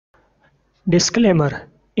Disclaimer: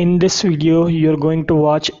 in this video you're going to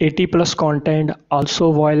watch 80 plus content,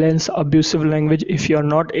 also violence, abusive language. If you're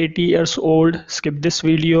not 80 years old, skip this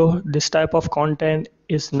video. This type of content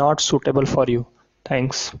is not suitable for you.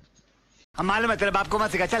 Thanks.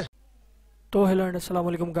 तो hello and अस्सलाम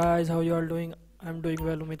वालेकुम guys, how you all doing? I am doing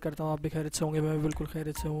well. उम्मीद करता हूँ आप भी खैरियत से होंगे। मैं भी बिल्कुल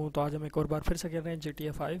खैरियत से हूँ। तो आज हम एक और बार फिर से कर रहे हैं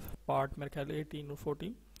GTA 5 पार्ट मेरे ख्याल 18 और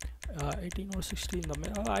 14 18 और 16 में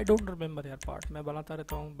आई डोंट रिमेंबर यार। पार्ट मैं बनाता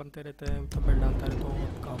रहता हूँ, बनते रहते हैं, थंबनेल डालता रहता हूँ,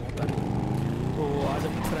 काम होता रहता है। तो आज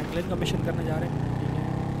हम फ्रैंकलिन का मिशन करने जा रहे हैं, ठीक है।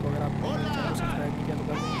 तो अगर आप चैनल सब्सक्राइब नहीं किया तो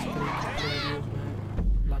कर दें। इस तरह की वीडियोज़ में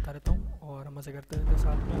लाता रहता हूँ और मज़े करते रहते हैं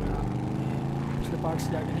साथ में। अगर आपने पिछले पार्ट्स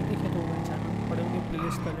जाके नहीं देखे तो मेरे चैनल पर पड़े होंगे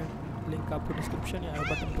प्लेलिस्ट का लिंक आपको डिस्क्रिप्शन या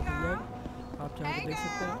बटन पे मिल जाएगा, आप जाके देख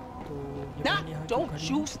सकते हैं। तो don't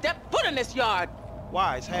you step foot in this yard. Why?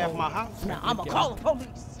 It's half my house. Now I'ma call the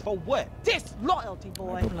police. For what? Disloyalty,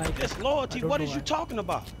 boy. Disloyalty? What is you talking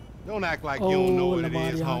about? Don't act like you don't know what it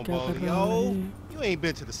Lamar, is, homeboy. Yo, You ain't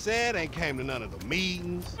been to the set, ain't came to none of the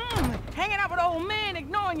meetings. Hanging out with old men,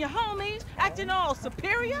 ignoring your homies, acting all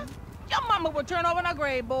superior. Your mama would turn over in her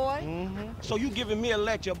grave, boy. so you giving me a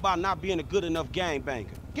lecture about not being a good enough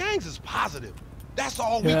gangbanger? Gangs is positive. That's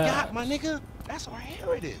all we got, my nigga. That's our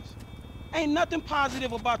heritage. Ain't nothing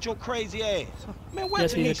positive about your crazy ass. Man, where's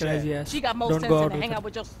yes, Denise at? crazy ass. She got more Don't sense go than out to with hang her. out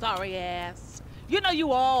with your sorry ass. You know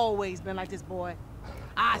you always been like this, boy.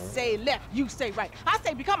 I say left, you say right. I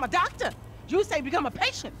say become a doctor. You say become a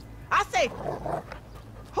patient. I say,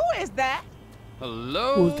 who is that? Hello,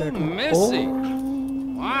 Who's that? Missy.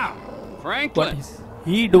 Oh. Wow, Franklin. What is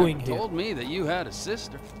he doing here? Told me that you had a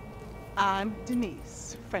sister. I'm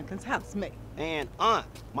Denise, Franklin's housemate. And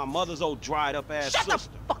Aunt, my mother's old dried up ass Shut sister.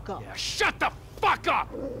 the fuck up. Yeah, shut the fuck up.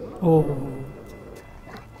 Oh,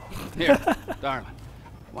 Here, darling.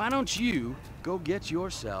 Why don't you go get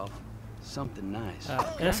yourself something nice?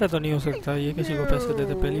 ऐसा तो नहीं हो सकता। ये किसी को पैसे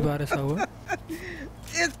देते, पहली बार ऐसा हुआ।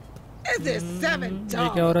 Is it $7? ये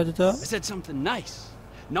क्या हो रहा है I said something nice,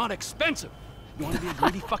 not expensive. You want to be a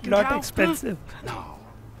greedy fucking Not cow? expensive. Huh? No.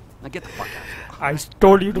 Now get the fuck out. I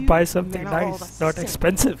told you to buy something Man, all nice, the not same.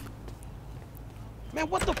 expensive. Man,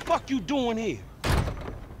 what the fuck you doing here?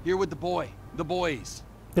 Here with the boys.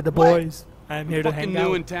 With the What? boys, I'm here to Fucking hang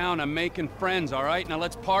new in out. town. I'm making friends. All right, now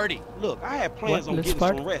let's party. Look, I had plans What, on let's getting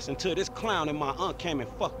party? some rest until this clown and my aunt came and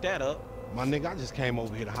fucked that up. My nigga, I just came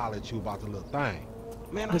over here to holler at you about the little thing.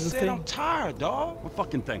 Man, I Little said thing. I'm tired, dog. What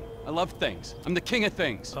fucking thing? I love things. I'm the king of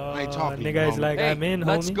things. I ain't talking to you, Nigga is homie. like, Hey, I'm in,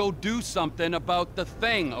 let's homie. go do something about the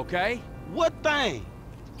thing, okay? What thing?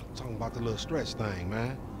 Talking about the little stretch thing,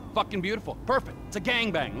 man. Fucking beautiful. Perfect. It's a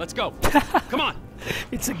gangbang. Let's go. Come on.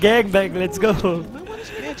 It's a gangbang, let's go. Man, what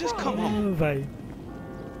is man? Just come on. भाई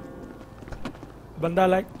बंदा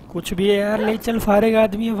like कुछ भी है यार, ले चल, फारेग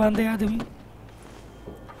आदमी है, वांदे आदमी।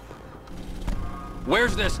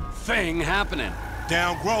 Where's this thing happening?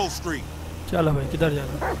 Down Grove Street. चलो भाई, किधर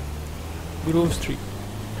जाना? Groove street.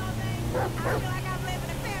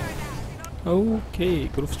 Okay,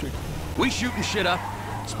 groove street. We shooting shit up,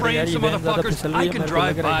 spraying यार, ये some वैन ज़्यादा motherfuckers. फिसल I रही है, can मेरे को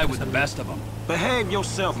drive लग रहा है by कि with the फिसल रही है। best of them. Behave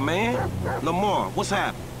yourself, man. Lamar, what's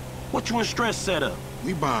happening? What you in stress set up?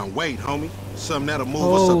 We buying weight, homie. Something that'll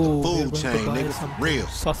move us up the we're food going to chain, buy nigga. something Real.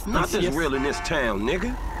 Nothing's suspicious. real in this town,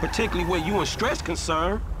 nigga. Particularly where you and stress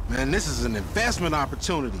concerned. Man, this is an investment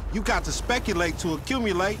opportunity. You got to speculate to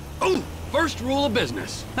accumulate. Ooh, first rule of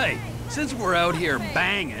business. Hey, since we're out here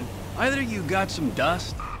banging, either you got some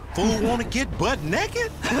dust. Fool wanna get butt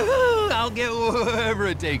naked? I'll get wherever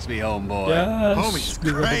it takes me, homeboy. Yes, Homie's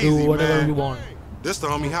we want to crazy, do whatever man. we want. This the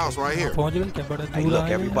homie house right here. पहुंच गए क्या? बड़ा Hey, दूर look, आए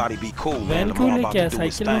हैं। everybody be cool, man. Van क्यों Lamar ले about क्या? to do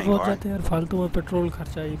his साइकिल में thing, पहुंच all right? जाते हैं यार, फालतू में पेट्रोल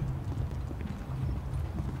खर्चा ही।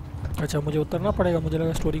 अच्छा, मुझे उतरना पड़ेगा, मुझे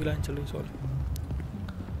लगा स्टोरी की लाइन चल रही, सॉरी।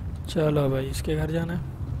 चलो भाई, इसके घर जाना है।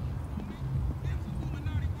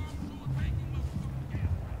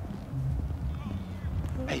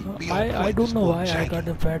 Hey, be on I point, don't know smooth why I jacket. got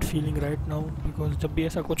a bad feeling right now because जब भी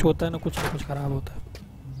ऐसा कुछ होता है ना कुछ खराब होता है।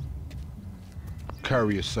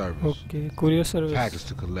 Courier service. Okay, courier service. Package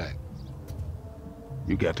to collect.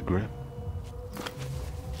 You got the grip?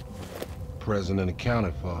 Present and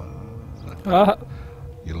accounted for. Ah,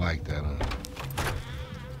 You like that, huh?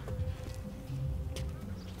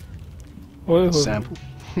 ओए होए। Sample.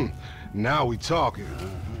 Now we talking.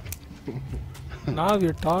 Now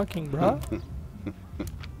we're talking, bro.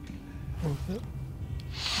 Okay.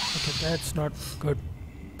 Okay, that's not good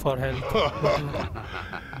for health.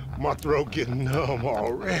 My throat getting numb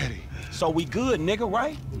already. So we good, nigga,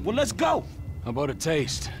 right? Well, let's go. How about a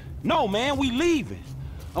taste? No, man, we leaving.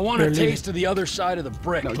 I want You're a leaving. taste of the other side of the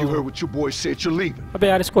brick. You heard what your boy said. You're leaving. अबे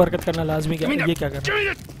यार, इसको हरकत करना लाजमी क्या? Give me ये क्या कर give me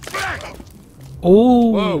the back!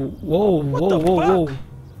 Oh, whoa.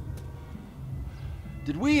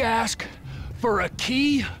 Did we ask for a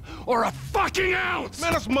key or a fucking ounce?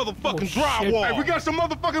 Man, that's motherfucking shit. drywall. Hey, we got some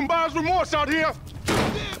motherfucking buyer's remorse out here.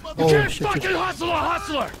 You can't fucking hustle a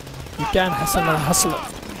hustler. You can hustle a hustler.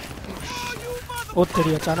 ओ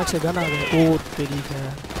तेरी अचानक से gun आ गए। ओ तेरी है।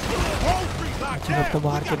 अच्छा तो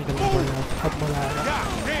मार के निकलना पड़ेगा। अब मजा आएगा।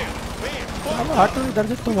 अब हटो इधर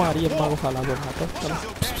से तुम्हारी अम्मा को खाला बोलना तो चलो।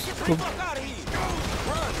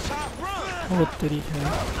 ओ तेरी है।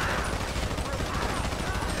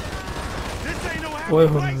 ओए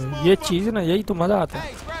होए ये चीज़ ना यही तो मजा आता है।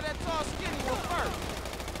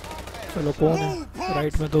 चलो कौन है?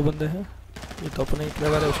 राइट में दो बंदे हैं। ये तो अपने ही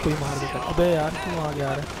ट्रेवर है, उसको ही मार देता। अबे यार क्यों आगे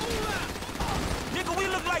आ रहा है?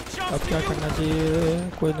 अब क्या करना चाहिए?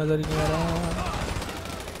 कोई नज़र ही नहीं आ रहा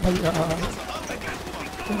भाई यार।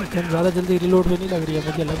 ज़्यादा जल्दी रिलोड में नहीं लग रही है,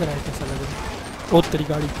 मुझे लग रहा है कैसा लग रहा है। ओ तेरी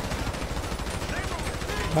गाड़ी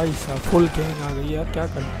भाई साहब फुल गैंग आ गई यार। क्या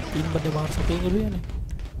करें? 3 बंदे मार सकेंगे भी या नहीं?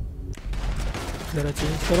 ज़रा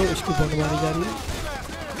चेंज करो। इसकी बंद मारी जा रही है।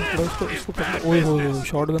 इसको पकड़ो। ओए हो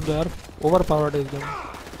शॉट गन तो यार ओवर पावर्ड है एकदम।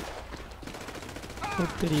 ओ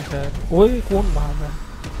तेरी खैर। ओए कौन मार रहा है?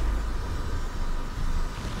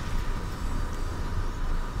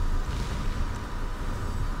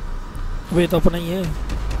 वे तो अपना ही है।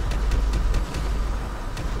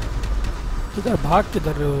 किधर भाग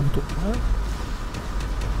किधर रहे हो तुम? हाँ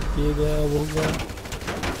ये गया, वो गया,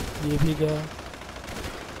 ये भी गया।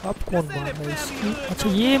 अब कौन मार रहा है इसकी? अच्छा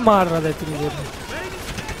ये मार रहा था इतनी देर में।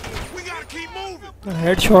 तो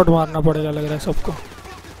हेडशॉट मारना पड़ेगा लग रहा है सबको।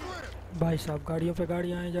 भाई साहब गाड़ियों पे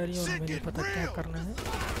गाड़ियाँ आए जा रही हैं और हमें नहीं पता क्या करना है।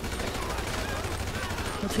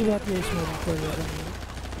 अच्छी बात है इसमें कोई ज़्यादा नहीं है।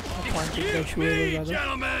 पॉइंटिंग का इशू है ज़्यादा।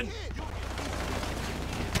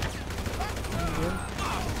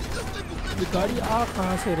 ये गाड़ी आ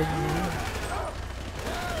कहाँ से रही है?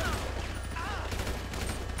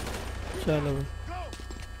 चलो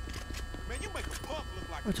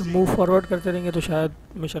अच्छा मूव फॉरवर्ड करते रहेंगे तो शायद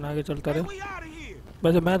मिशन आगे चलता रहे।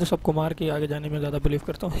 वैसे मैं तो सबको मार के आगे जाने में ज़्यादा बिलीव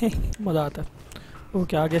करता हूँ। मज़ा आता है।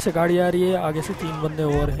 ओके आगे से गाड़ी आ रही है, आगे से 3 बंदे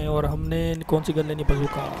और हैं और हमने कौन सी गन लेनी?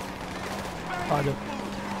 बंदूका।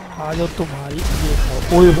 आ जाओ तुम्हारी ये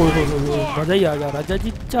खाओ। ओए हो मज़ा ही आ गया। राजा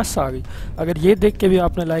जी चस आ गई। अगर ये देख के भी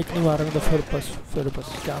आपने लाइक नहीं मारा तो फिर बस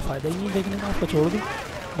क्या फ़ायदा ही नहीं देखने का। आपको छोड़ दूँ?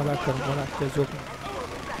 मजाक कर जो।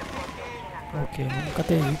 ओके हम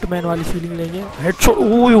कहते हैं हिटमैन वाली फीलिंग लेंगे। हेडशॉट।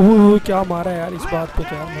 ओए क्या मारा यार इस बात पे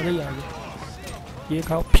तो यार मज़ा ही आ गया। ये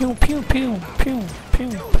खाओ। Few few few few few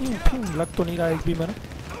few few. लग तो नहीं रहा एक भी मेरा।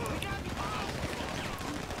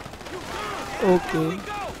 ओके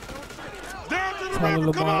चलो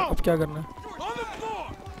लमार अब क्या करना है?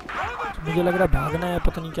 मुझे लग रहा है भागना है,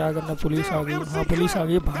 पता नहीं क्या करना। पुलिस आ गई। हाँ पुलिस आ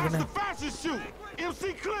गई, भागना है।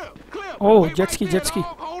 ओह जेट्स की।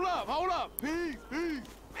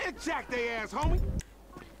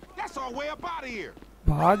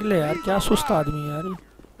 भाग ले यार, क्या सुस्त आदमी है यार।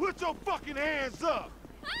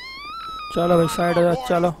 चलो भाई साइड हो जा।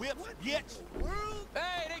 चलो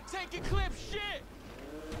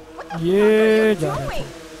ये जा रहे हैं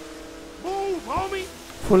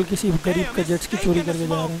फुल किसी गरीब के जेट्स की चोरी करके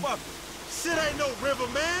जा रहे हैं।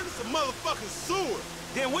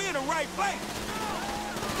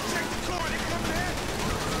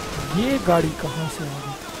 ये गाड़ी कहाँ से आ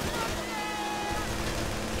गई?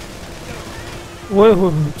 ओए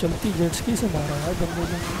हो चलती जेट्स की से मारा यार बंदे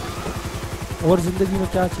ने। और जिंदगी में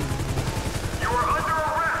क्या चाहिए?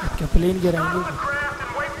 क्या प्लेन गिराएंगे?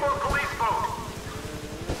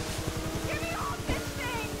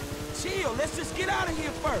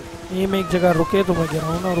 एम एक जगह रुके तो मैं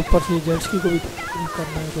गिराऊँ ना, और ऊपर से जेट्स की को भी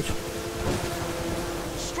करना है कुछ।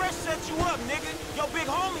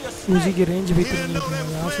 उसी की रेंज भी इतनी है,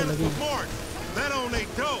 यहाँ से लगेगी।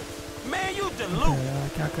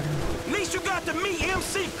 क्या करें?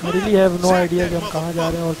 I really have no idea कि हम कहाँ जा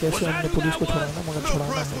रहे हैं और कैसे हमने पुलिस को छुड़ाना, मगर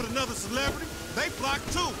छुड़ाना है।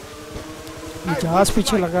 ये जहाज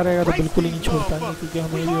पीछे लगा रहेगा तो बिल्कुल ही नहीं छोड़ पाएंगे क्योंकि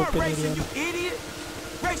हमें भी ओपन एरिया में।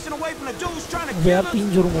 यार 3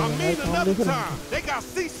 जुर्म हो गए काम देख रहे हैं।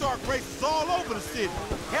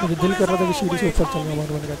 मुझे दिल कर रहा था कि सीढ़ी से ऊपर चलने मन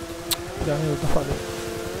बन गया। जाने दफा दे।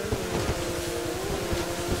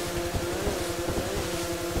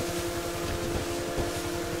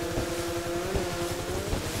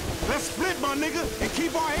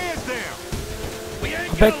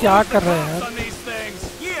 अबे क्या कर रहे हैं यार?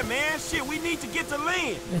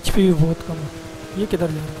 एचपी भी बहुत कम है। ये किधर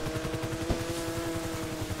जा रहा है?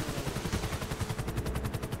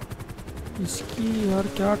 इसकी यार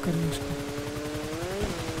क्या करें इसको?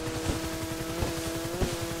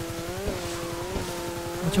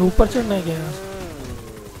 अच्छा ऊपर चढ़ना है क्या यार?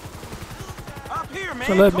 here, man.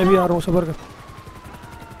 चलो मैं भी आ रहा हूँ, सबर कर।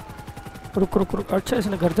 रुक रुक रुक। अच्छा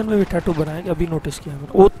इसने गर्दन में भी टैटू बनाया कि अभी नोटिस किया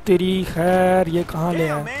मैंने। ओ तेरी खैर, ये कहाँ ले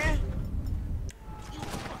आया?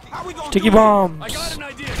 Sticky bomb.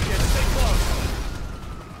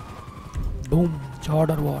 Boom,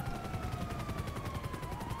 जॉर्डर war.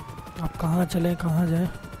 अब कहाँ चलें, कहाँ जाएं?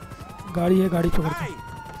 गाड़ी है, गाड़ी पकड़ते हैं।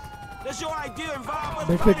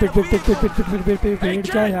 बैठ बैठ बैठ बैठ बैठ बैठ बैठ बैठ बैठ बैठ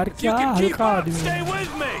बैठ जा यार, क्या हल्का आदमी है।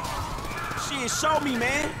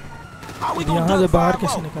 यहाँ से बाहर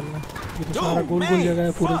कैसे निकलना है? ये तो सारा गोल गोल जगह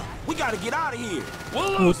है पूरी।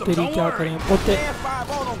 वो तेरी क्या करें पोते।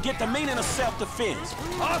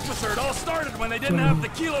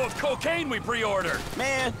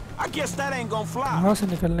 यहाँ से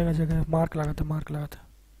निकलने का जगह है। मार्क लगाते, मार्क लगाते।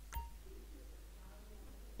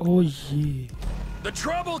 ओ ये The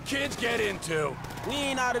trouble kids get into. We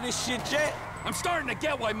ain't out of this shit yet. I'm starting to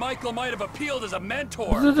get why Michael might have appealed as a mentor.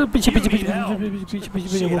 पीछे पीछे पीछे पीछे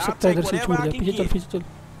पीछे हो सकता है इधर से छूट जाए। पीछे चल, पीछे चल।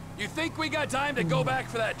 You think we got time to go back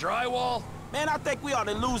for that drywall? Man, I think we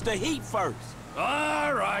ought to lose the heat first.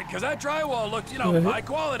 All right, because that drywall looked, you know, high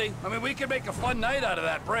quality. I mean, we could make a fun night out of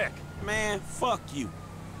that brick. Man, fuck you.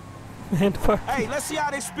 Man, fuck. Hey, let's see how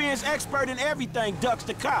the experienced expert in everything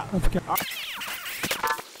ducks the cop.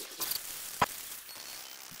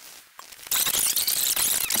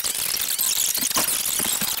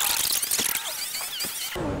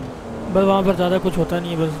 बस वहाँ पर ज़्यादा कुछ होता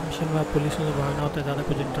नहीं है। बस mission में पुलिस से भागना होता है। ज़्यादा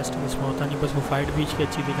कुछ इंटरेस्टिंग इसमें होता नहीं। बस वो फाइट बीच की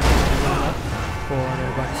अच्छी दिखाई और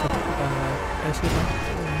बाकी सब ऐसे था।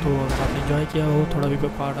 तो अगर आपने एंजॉय किया हो, थोड़ा भी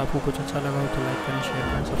पार्ट आपको कुछ अच्छा लगा हो तो लाइक करें, शेयर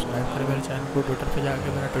करें, सब्सक्राइब करें मेरे चैनल को। ट्विटर पे जाकर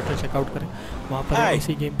मेरा ट्विटर चेकआउट करें। वहाँ पर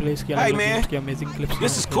ऐसी गेम प्लेस की अलग गेम्स की amazing clips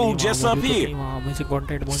This is cool just up here. वहाँ अमेजिंग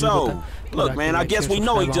कंटेंट मौजूद So, होता है। look man, I guess we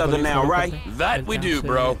know each other now, right? That we do,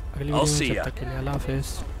 bro. I'll see ya. तब तक के लिए अल्लाह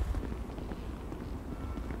हाफिज़।